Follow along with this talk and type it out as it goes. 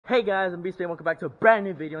Hey guys, I'm BeastMane. Welcome back to a brand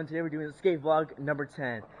new video, and today we're doing the skate vlog number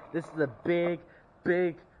 10. This is a big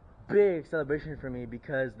celebration for me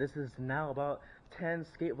because this is now about 10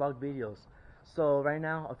 skate vlog videos. So right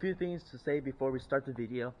now, a few things to say before we start the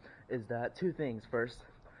video is that two things. First,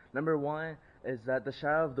 number one is that the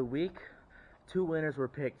shout out of the week, 2 winners were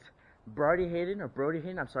picked. Brody Hayden,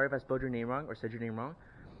 I'm sorry if I spelled your name wrong or said your name wrong,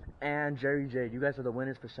 and Jerry J. You guys are the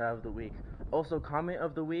winners for shout out of the week. Also, comment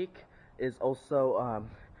of the week is also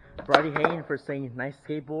Brody Hayden for saying nice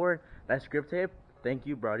skateboard, nice grip tape. Thank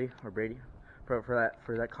you, Brody or Brady, for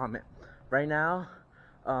that comment. Right now,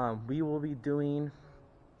 we will be doing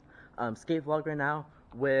skate vlog right now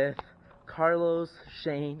with Carlos,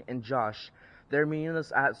 Shane, and Josh. They're meeting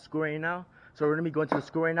us at school right now, so we're gonna be going to the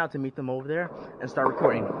school right now to meet them over there and start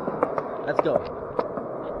recording. Let's go.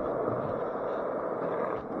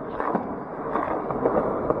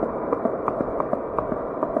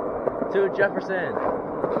 To Jefferson.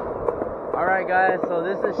 Alright guys, so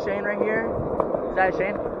this is Shane right here. Is that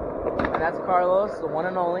Shane? And that's Carlos, the one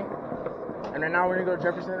and only. And right now we're gonna go to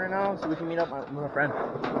Jefferson right now so we can meet up with my friend.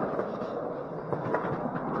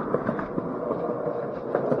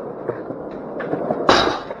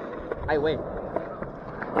 Hey, wait.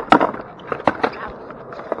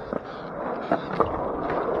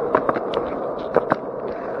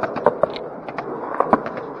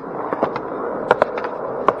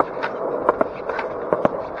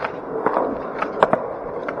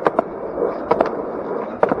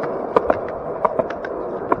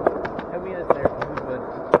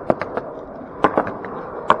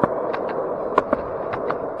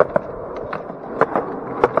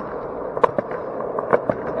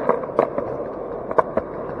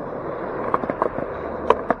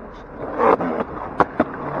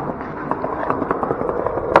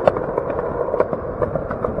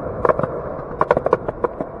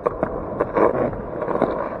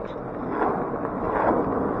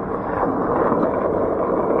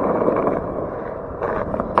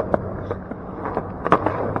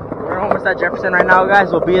 At Jefferson right now, guys.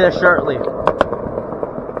 We'll be there shortly.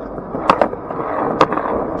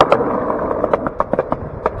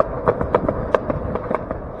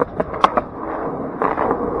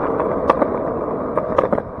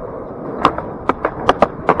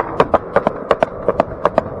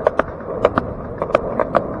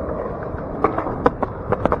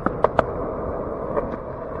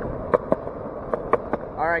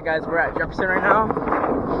 Alright guys, we're at Jefferson right now,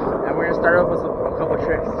 and we're gonna start off with a couple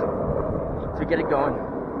tricks to get it going.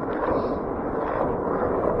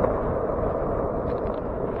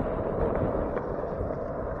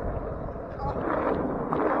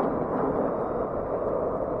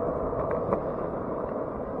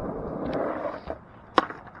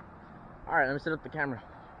 Alright, let me set up the camera.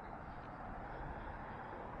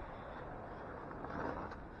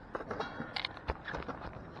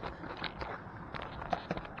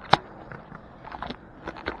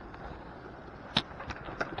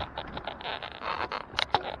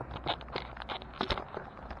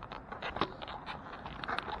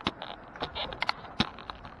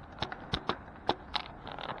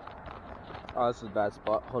 Oh, this is a bad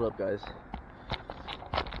spot. Hold up, guys.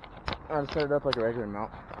 I'm gonna set it up like a regular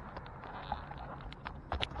mount.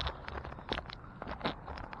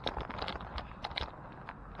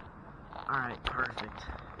 Alright, perfect.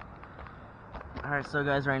 Alright, so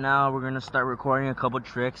guys, right now we're gonna start recording a couple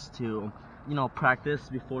tricks to, practice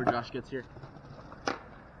before Josh gets here. So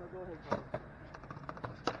go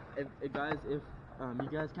ahead, if you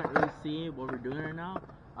guys can't really see what we're doing right now,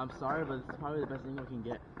 I'm sorry, but it's probably the best thing we can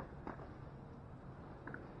get.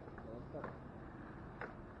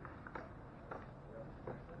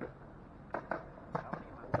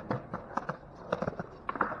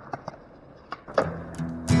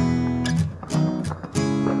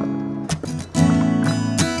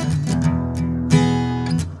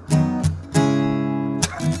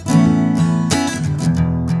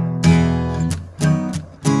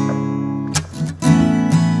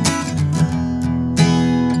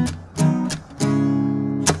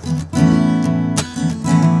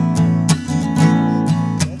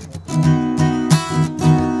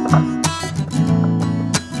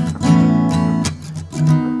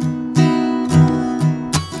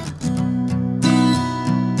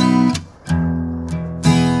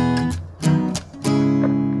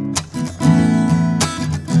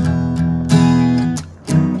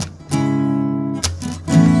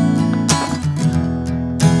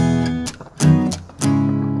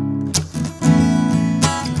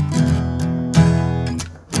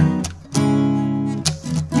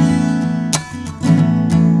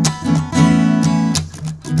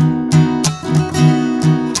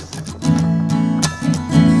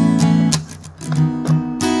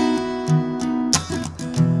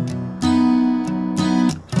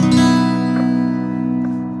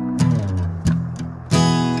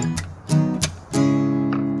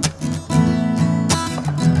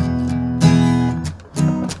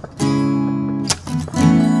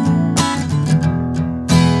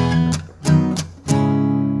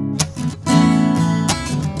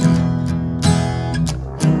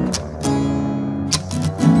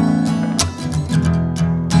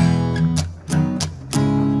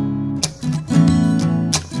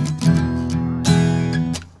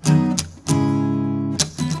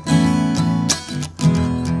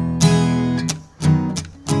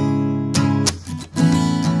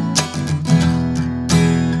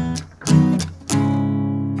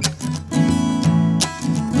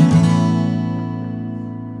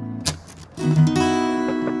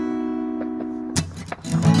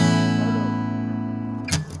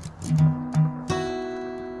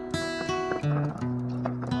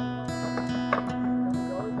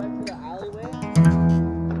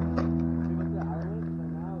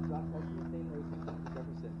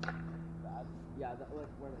 Yeah, that was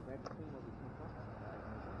where the right between where we came from.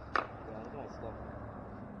 Yeah, look at my stuff.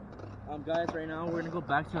 Guys, right now we're gonna go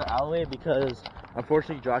back to the alleyway because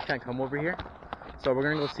unfortunately Josh can't come over here. So we're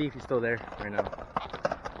gonna go see if he's still there right now.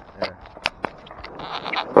 Yeah.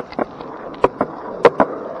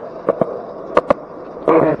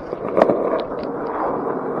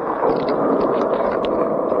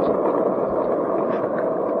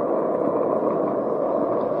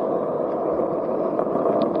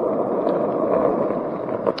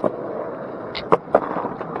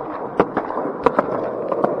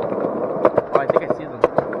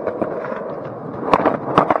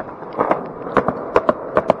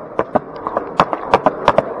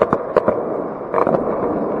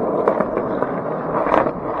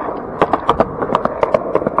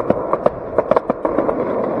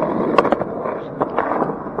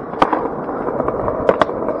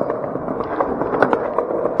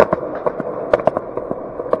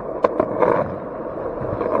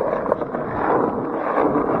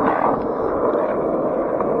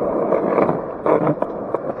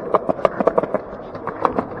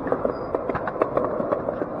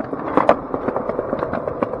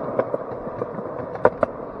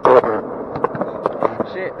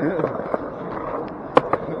 Shit.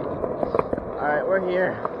 Alright, we're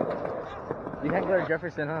here. You can't go to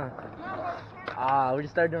Jefferson, huh? Ah, we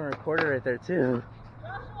just started doing a recorder right there too.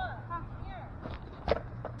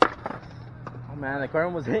 Oh man, the car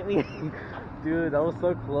almost hit me. Dude, that was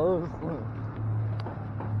so close.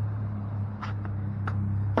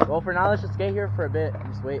 Well, for now, let's just stay here for a bit.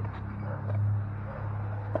 Just wait.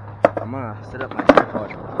 I'm gonna set up my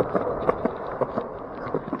tripod.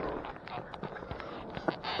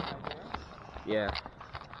 Yeah.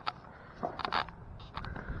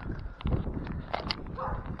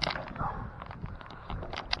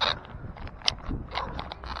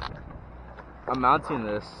 I'm mounting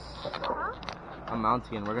this. I'm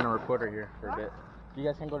mounting. We're gonna record right here for a bit. You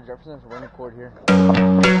guys can go to Jefferson, so we're gonna record here.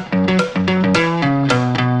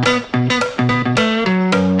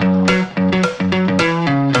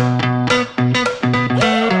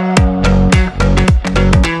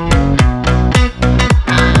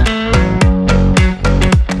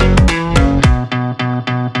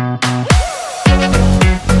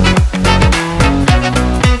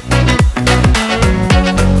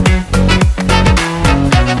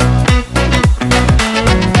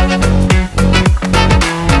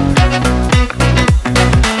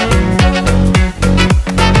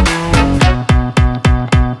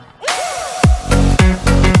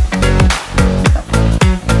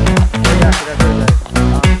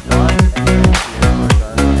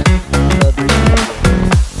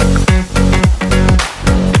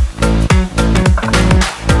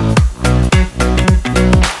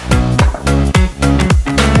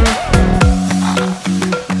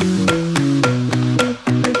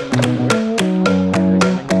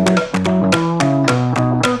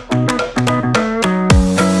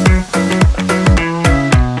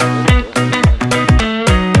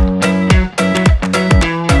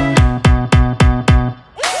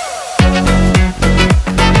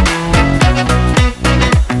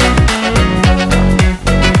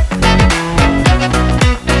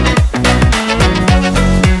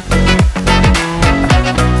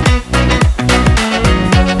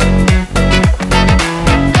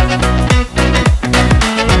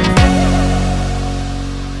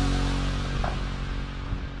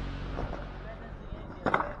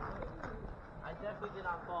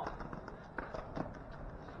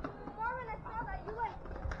 Marvin, I saw that you like.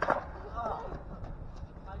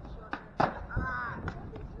 My shoulder. I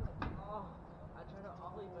tried to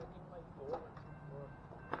ollie, but I think my board.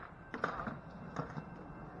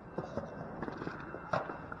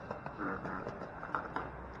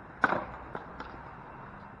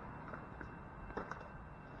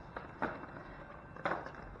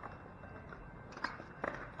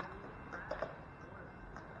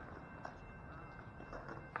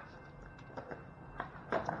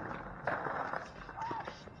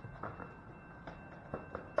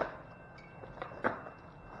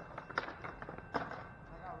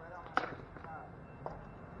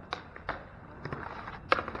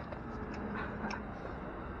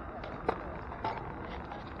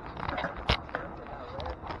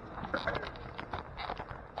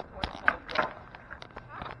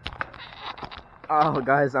 Oh,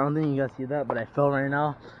 guys, I don't think you guys see that, but I fell right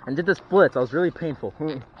now and did the splits. I was really painful.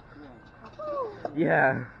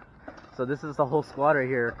 Yeah. So this is the whole squad right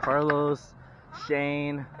here. Carlos,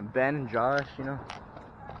 Shane, Ben, and Josh, you know,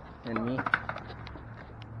 and me.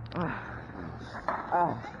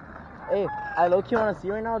 Hey, I low-key want to see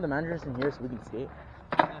right now. The manager isn't here, so we can skate.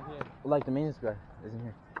 Not here. Like the maintenance guy isn't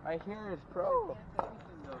here. Right here is pro.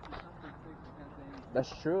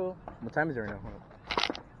 That's true. What time is it right now?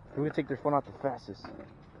 Who can take their phone out the fastest?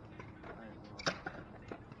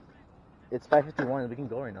 It's 5:51. We can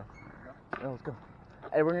go right now. Yeah, let's go.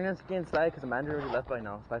 Hey, we're gonna skate inside because the manager already left by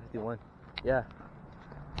now. It's 5:51. Yeah.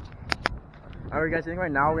 Alright, guys. I think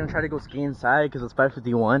right now we're gonna try to go ski inside because it's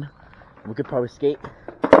 5:51. We could probably skate.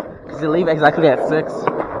 Cause they leave exactly at 6.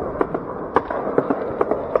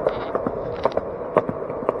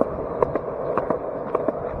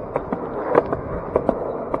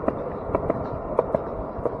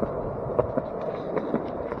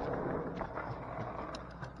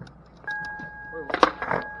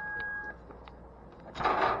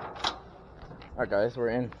 Alright guys, we're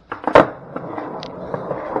in.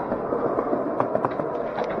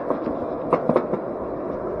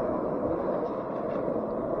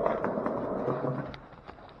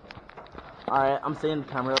 Alright, I'm setting the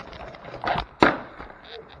camera up.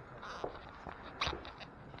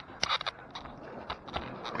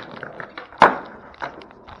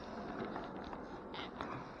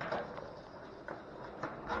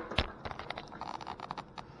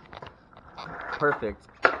 Perfect.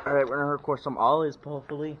 Alright, we're gonna record some ollies,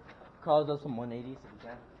 hopefully. Carl does some 180s if we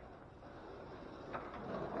can.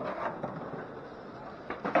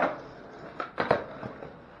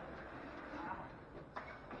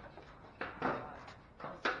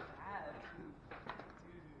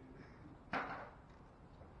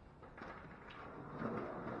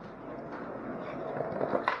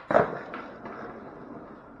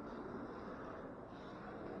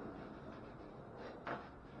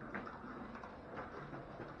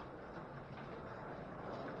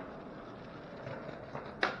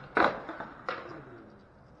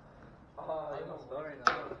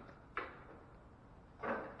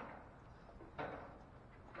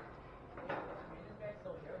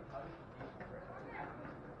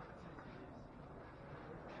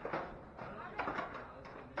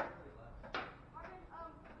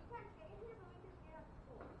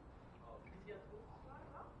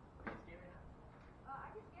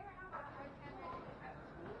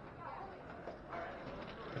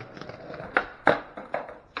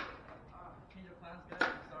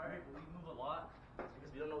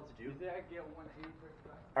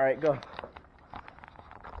 Alright, go.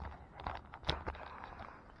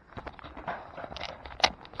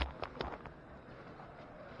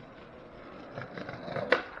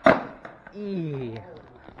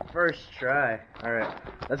 First try. Alright,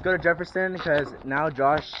 let's go to Jefferson because now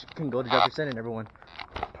Josh can go to Jefferson and everyone.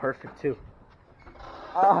 Perfect too.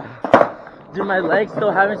 Dude, my leg's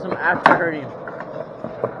still having some after hurting.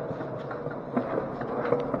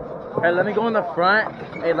 Alright, let me go in the front.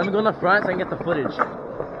 Hey, let me go in the front so I can get the footage.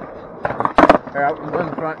 Alright, I'm going in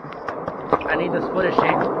the front. I need this footage,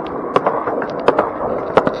 Shane.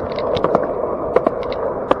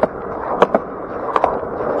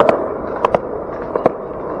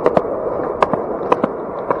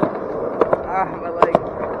 My leg.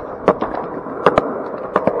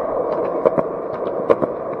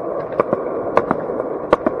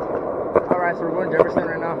 Alright, so we're going to Jefferson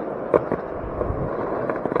right now.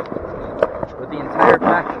 With the entire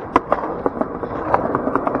pack.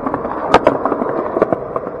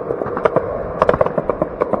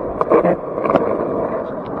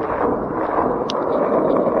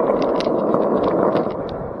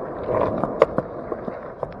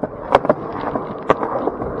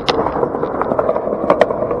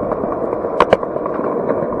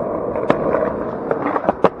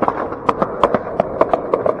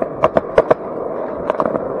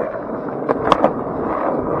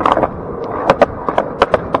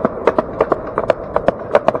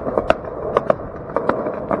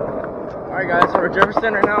 Alright guys, so we're at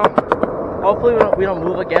Jefferson right now. Hopefully we don't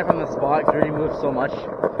move again from the spot because we already moved so much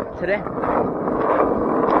today.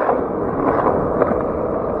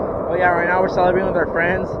 Oh yeah, right now we're celebrating with our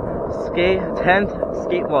friends. 10th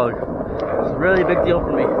skate vlog. It's a really big deal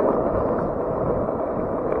for me.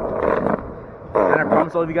 And I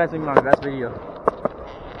promise I'll leave you guys with my best video.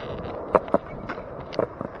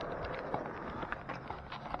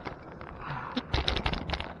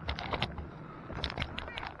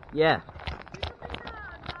 Yeah.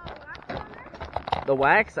 The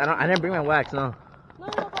wax? I didn't bring my wax, no. No,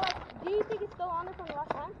 but like, do you think it's still on there from the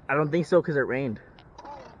last time? I don't think so because it rained.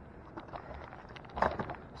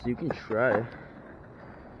 So you can try.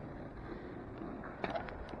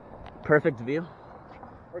 Perfect view.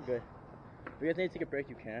 We're good. If you guys need to take a break,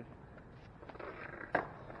 you can.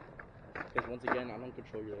 Because once again, I don't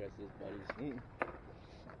control your guys' bodies.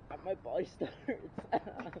 My body starts.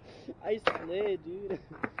 I slid, dude.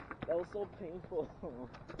 That was so painful.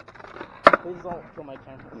 Please don't kill my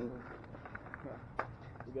camera. You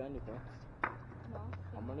got any thoughts? No.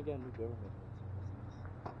 I'm gonna get a new girlfriend.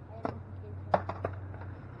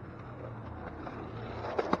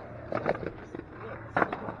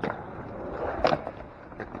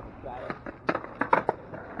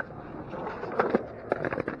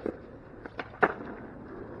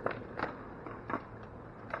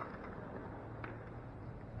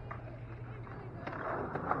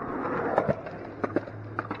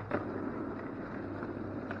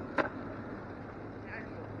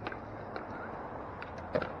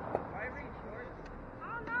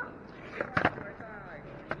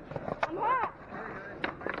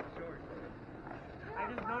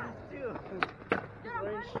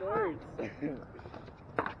 Shorts.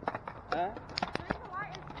 Huh?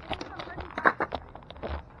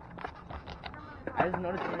 I just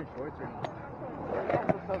noticed you're in shorts right now. Yeah,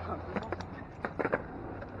 it's so comfortable.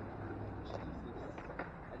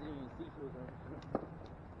 I didn't even see shoes on.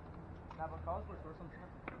 Nah, but college for shorts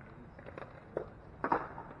sometimes.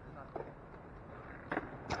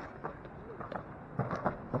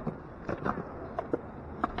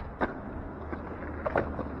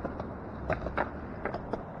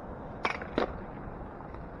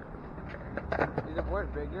 Is the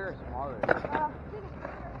board bigger or smaller?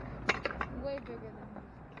 Way bigger than me.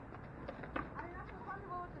 I'm not so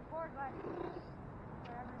comfortable with the board, but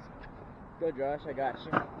whatever. Go, Josh. I got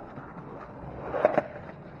you.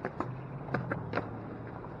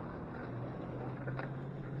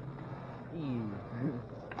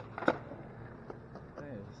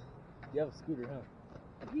 Nice. You have a scooter,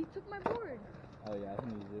 huh? He took my board. Oh yeah, I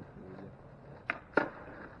can use it.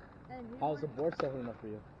 And his How's the board holding up for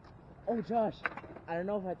you? Oh, Josh, I don't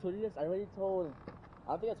know if I told you this. I already told.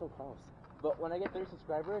 I don't think I told Carlos. But when I get 30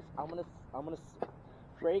 subscribers, I'm gonna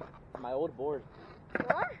break my old board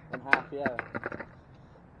What? in half. Yeah.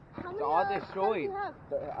 How It's all destroyed. you have?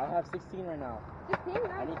 I have 16 right now. 16, I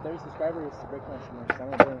right? need 30 subscribers to break my instrument. So I'm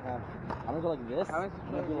gonna do it in half. I'm gonna go like this. How much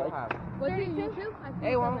I'm gonna do do you like. have? What's your YouTube? I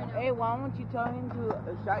Hey, right now. why don't you tell him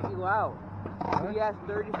to shout you out? Huh? He has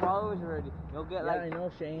 30 followers already. You'll get Yeah, like. I know,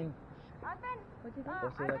 Shane. I've been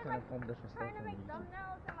Don't say that kind of competition stuff. trying to make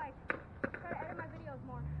thumbnails and like try to edit my videos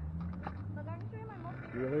more. But I'm showing my most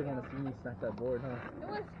You really want to see me snack that board, huh? It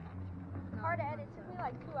was hard to edit. It took me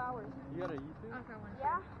like 2 hours. You got a YouTube?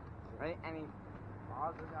 Yeah? Right? I mean,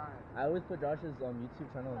 pause it on it. I always put Josh's YouTube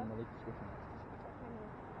channel in the link description.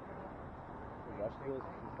 So Josh goes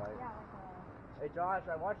inside. Yeah, like Hey Josh,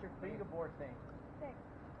 I watched your fingerboard thing. Sick.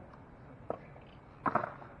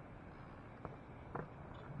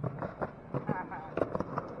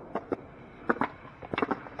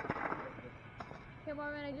 Okay,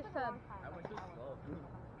 Marvin, I just subbed. I went too slow.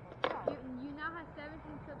 You now have 17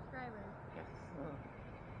 subscribers.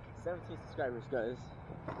 17 subscribers, guys.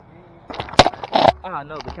 Ah,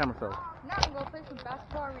 no, the camera fell. Now I'm gonna play some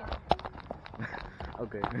basketball arena.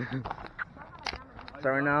 Okay. So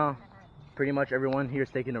right now, pretty much everyone here is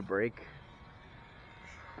taking a break.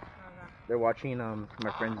 They're watching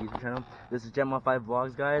my friend's YouTube channel. This is Gemma 5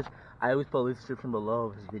 Vlogs, guys. I always put a link description below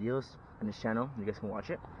of his videos and his channel. You guys can watch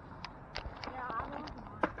it.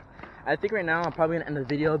 I think right now I'm probably gonna end the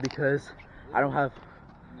video because I don't have,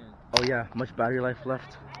 oh yeah, much battery life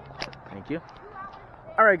left. Thank you.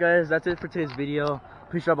 Alright guys, that's it for today's video.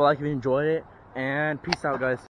 Please drop a like if you enjoyed it, and peace out guys.